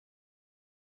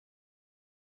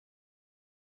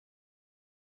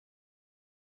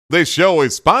This show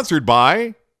is sponsored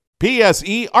by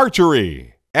PSE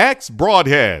Archery, Axe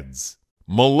Broadheads,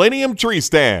 Millennium Tree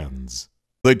Stands,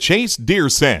 The Chase Deer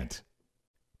Scent,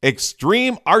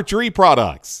 Extreme Archery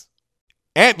Products,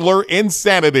 Antler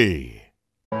Insanity.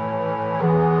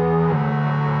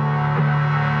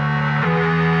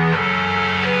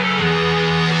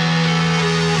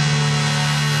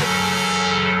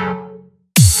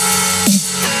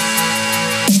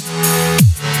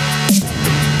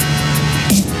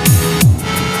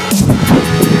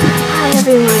 Hi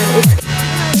everyone,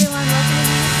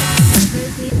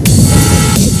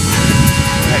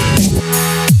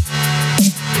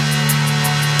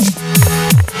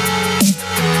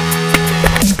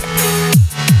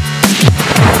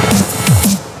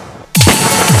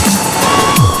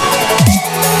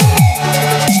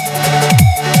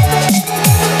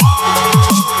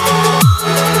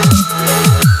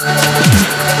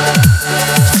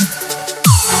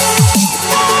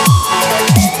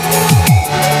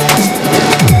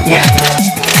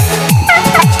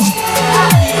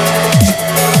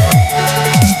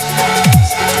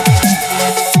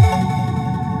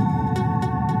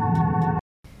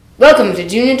 Welcome to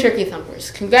Junior Turkey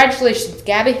Thumpers. Congratulations,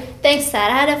 Gabby. Thanks,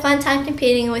 Dad. I had a fun time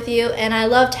competing with you, and I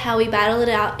loved how we battled it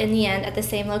out in the end at the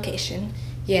same location.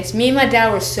 Yes, me and my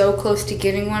dad were so close to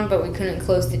getting one, but we couldn't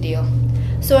close the deal.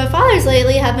 So our fathers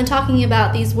lately have been talking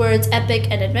about these words epic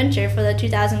and adventure for the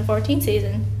 2014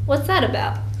 season. What's that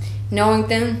about? Knowing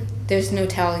them, there's no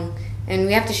telling. And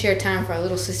we have to share time for our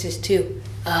little sisters, too.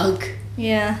 Ugh.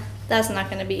 Yeah, that's not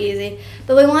going to be easy.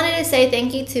 But we wanted to say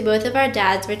thank you to both of our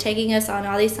dads for taking us on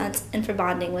all these hunts and for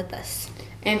bonding with us.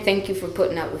 And thank you for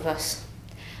putting up with us.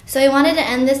 So we wanted to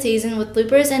end the season with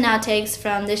bloopers and outtakes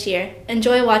from this year.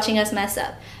 Enjoy watching us mess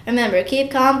up. Remember,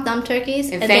 keep calm, thump turkeys,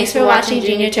 and thanks for watching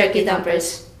Junior Turkey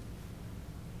Thumpers.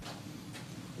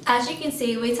 As you can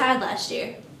see, we tied last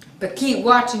year. But keep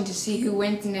watching to see who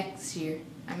wins next year.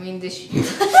 I mean this year.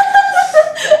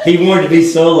 He wanted to be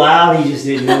so loud, he just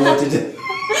didn't know what to do.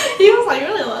 He was like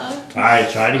really loud. All right,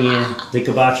 try it again. Think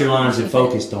about your lines and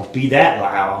focus. Don't be that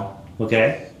loud,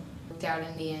 okay? Worked out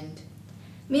in the end.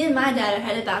 Me and my dad are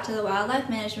headed back to the wildlife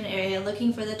management area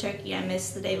looking for the turkey I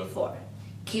missed the day before.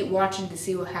 Keep watching to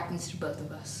see what happens to both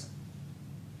of us.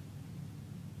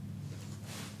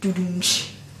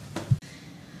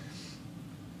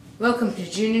 Welcome to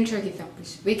Junior Turkey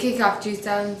Thumpers. We kick off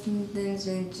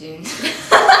 2010.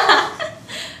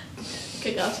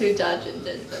 Kick off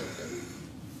 2010.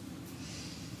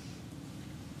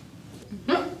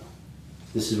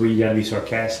 This is where you gotta be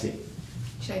sarcastic.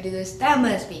 Should I do this? That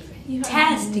must be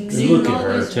fantastic. And Seeing look at all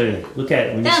her, those, too. Look at it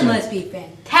when you that say, must be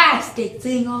fantastic.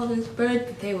 Seeing all those birds,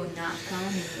 but they will not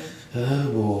come here.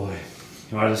 oh boy.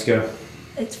 All right, let's go.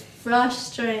 It's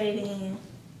frustrating.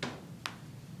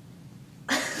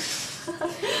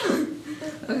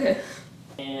 Okay.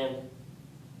 And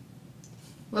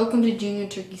Welcome to Junior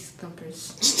Turkey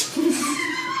Thumpers.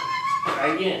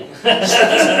 try again.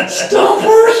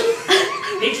 Stumpers!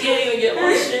 He can't even get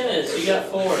one sentence. You got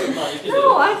four. Come on, you can No,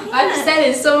 do I can't. I've said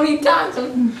it so many times.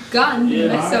 I've gotten Yeah.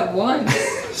 messed up once.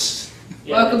 it.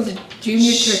 Yeah, Welcome to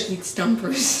Junior Turkey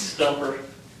Stumpers. Stumper.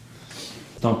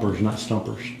 Thumpers, not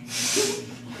stumpers.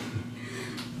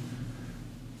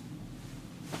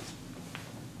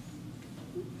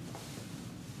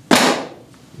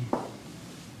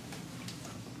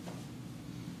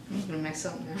 I'm gonna mess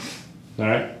up now. All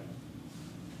right.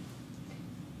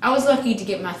 I was lucky to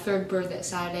get my third bird that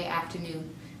Saturday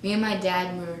afternoon. Me and my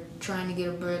dad were trying to get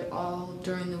a bird all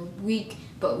during the week,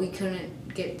 but we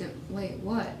couldn't get them. Wait,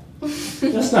 what?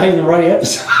 That's not even the right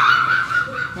episode.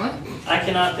 What? I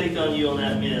cannot pick on you on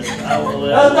that miss. I will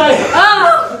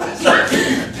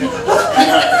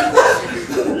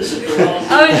This is the wrong.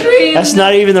 I was reading. That's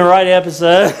not even the right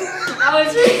episode. I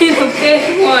was reading the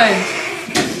fifth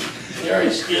one. You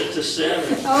already skipped to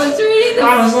 7. I was reading the.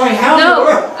 I was like, how in the No,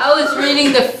 world? I was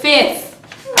reading the fifth.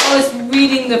 I was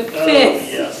reading the Oh,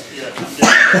 fifth.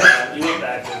 yeah. You went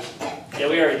backwards. Yeah,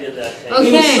 we already did that. Take.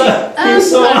 Okay. He was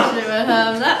so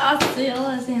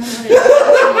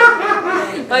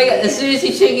Like as soon as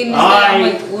he shaking his head, I'm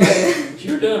like, what?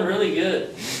 You're doing really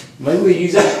good. Maybe we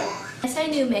use that. I say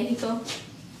New Mexico.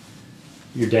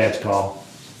 Your dad's call.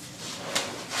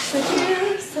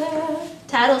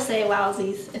 Tad will say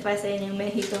wowsies if I say New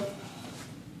Mexico.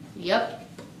 Yep.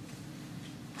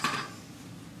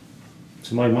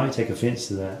 Somebody might take offense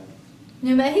to that.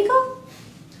 New Mexico?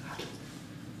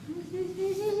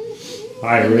 All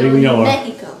right, ready when you are.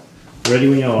 Mexico. Ready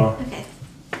when you are. Okay.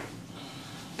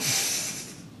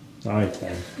 All right,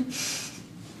 Tad.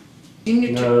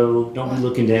 Junior No, don't be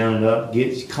looking down and up.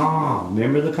 Get calm.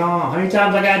 Remember the calm. How many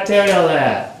times I gotta tell y'all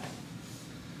that?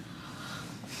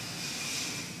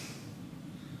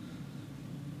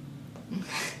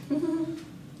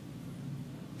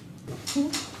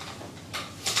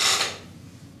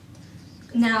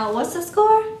 Now, what's the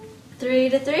score?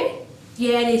 3-3?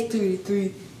 Yeah, it is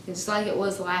 3-3. It's like it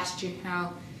was last year.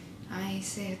 How I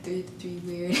say 3-3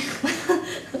 weird.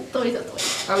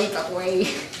 3-3. Oh, you got way.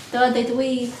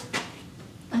 3-3.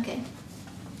 Okay.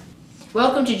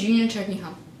 Welcome to Junior Turkey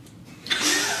Hump.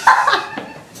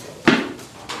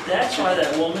 That's why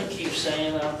that woman keeps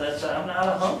saying that I'm not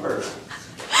a humper.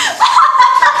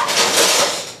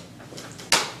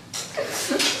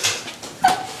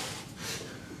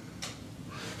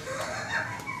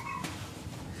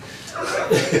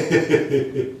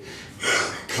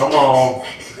 Come on.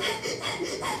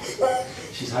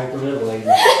 She's hyperventilating.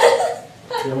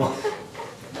 Come on.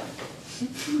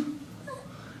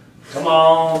 Come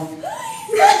on.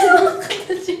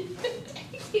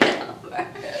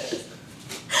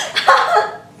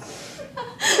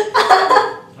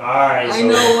 Alright, I so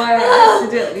know why I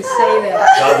accidentally say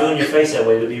that. stop doing your face that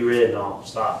way. It'll be red and all.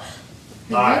 Stop.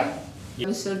 Alright.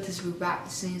 Episode this we're back to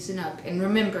season up. And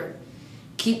remember,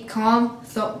 keep calm,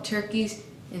 thump turkeys,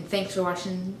 and thanks for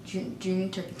watching Junior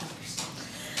Turkey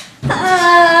Thumpers.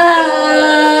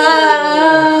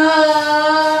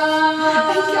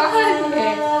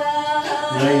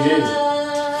 No, you didn't.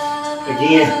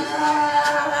 Again.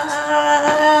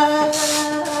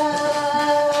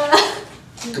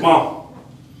 Come on.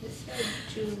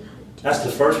 That's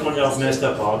the first one y'all messed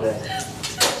up all day.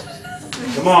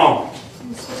 Come on.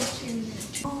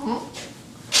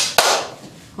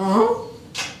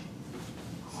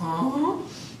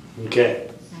 Okay.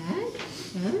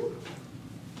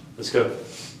 Let's go.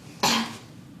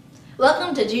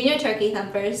 Welcome to Junior Turkey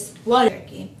Thumpers. What?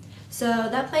 Turkey. So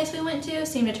that place we went to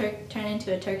seemed to turn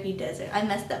into a turkey desert. I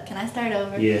messed up. Can I start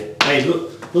over? Yeah. Hey,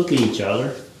 look at each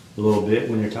other a little bit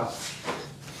when you're talking.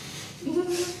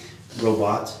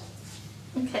 Robots.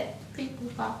 Okay.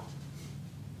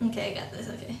 Okay, I got this.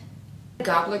 Okay.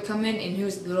 Gobbler come in and he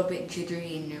was a little bit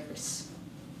jittery and nervous.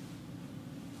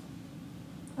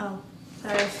 Oh,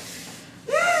 sorry.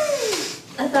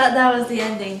 I thought that was the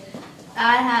ending.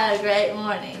 I had a great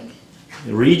morning.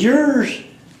 Read yours.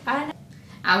 I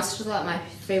was still at my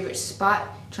favorite spot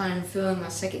trying to fill in my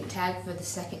second tag for the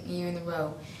second year in a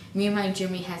row. Me and my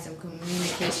Jimmy had some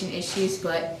communication issues,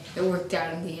 but it worked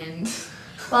out in the end.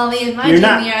 Well, me and my You're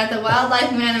Jimmy not- are at the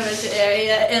wildlife management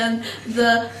area in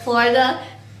the Florida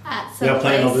at some Y'all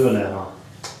planning on place. doing that, huh?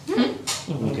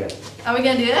 Okay. Are we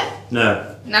gonna do it?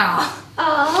 No. No.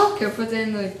 Oh. Can I put that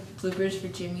in the bloopers for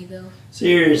Jimmy though?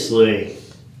 Seriously.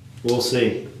 We'll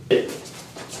see.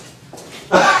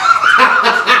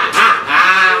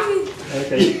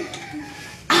 Okay.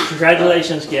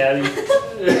 Congratulations, Gabby.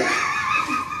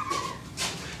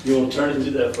 You want to turn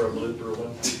into that for a blooper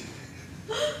one?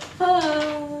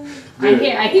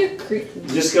 I hear creaking.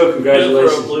 Just go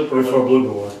congratulations Do it for a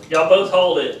blooper one. Y'all both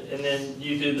hold it, and then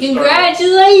you do the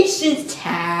Congratulations,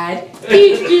 Tad. Do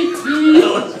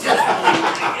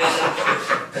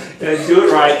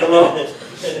it right. Come on.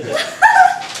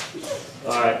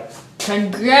 All right.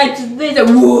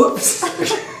 Congratulations. Whoops.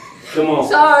 Come on.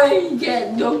 Sorry,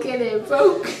 don't get it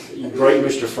broke. You break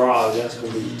Mr. Frog. That's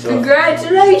gonna be tough.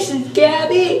 Congratulations,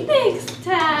 Gabby. Thanks,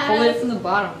 Hold it Tad. from the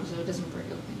bottom so it doesn't break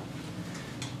open.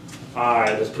 All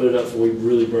right. Let's put it up before we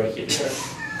really break it.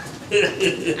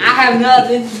 I have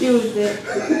nothing to do with it.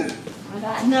 I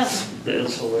got nothing.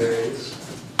 That's hilarious.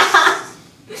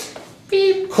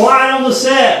 Beep. Quiet on the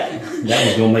set. That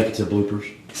was gonna make it to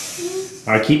bloopers.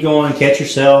 All right. Keep going. Catch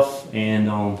yourself and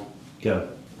go.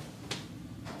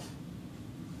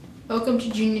 Welcome to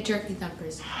Junior Turkey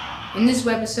Thumpers. In this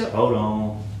webisode, Hold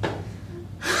on.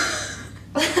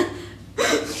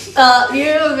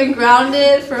 You've been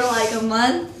grounded for like a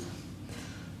month.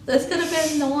 This could have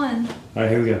been the one. All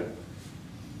right. Here we go.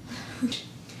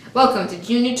 welcome to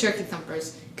Junior Turkey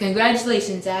Thumpers.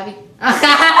 Congratulations, Abby.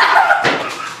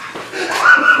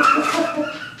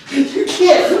 You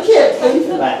can't pay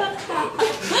for that.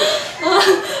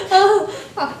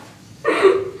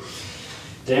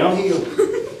 Downhill.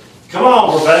 Come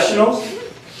on, professionals.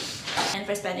 And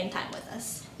for spending time with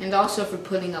us. And also for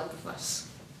putting up with us.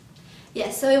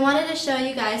 Yes, so we wanted to show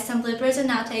you guys some bloopers and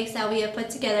outtakes that we have put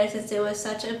together since it was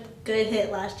such a good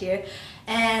hit last year.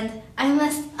 And I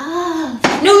messed up.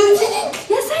 No, you didn't.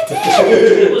 Yes, I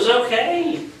did. It was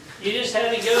okay. You just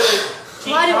had to go.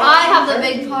 Why do I have the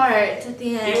big part at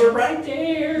the end? You were right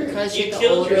there. Because you you're the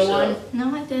killed older yourself.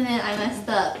 one. No, I didn't. I messed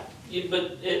up.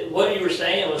 What you were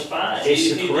saying was fine.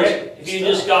 It's If the you correct If you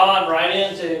stuff. just gone right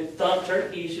into thump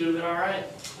turkeys, you would have been all right.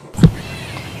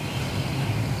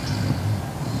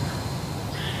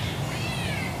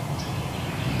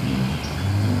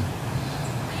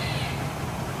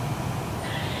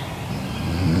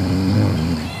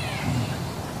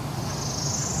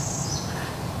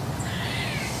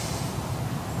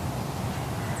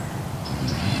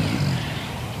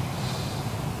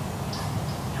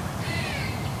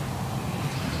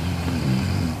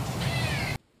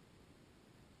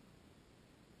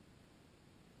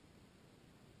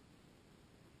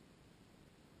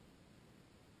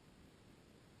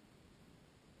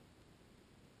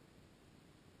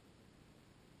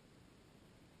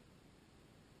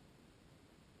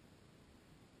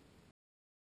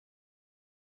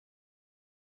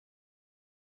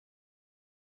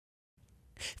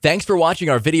 Thanks for watching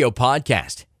our video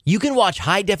podcast. You can watch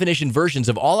high-definition versions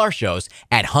of all our shows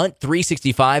at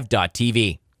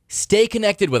hunt365.tv. Stay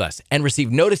connected with us and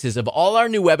receive notices of all our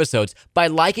new episodes by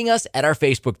liking us at our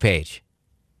Facebook page.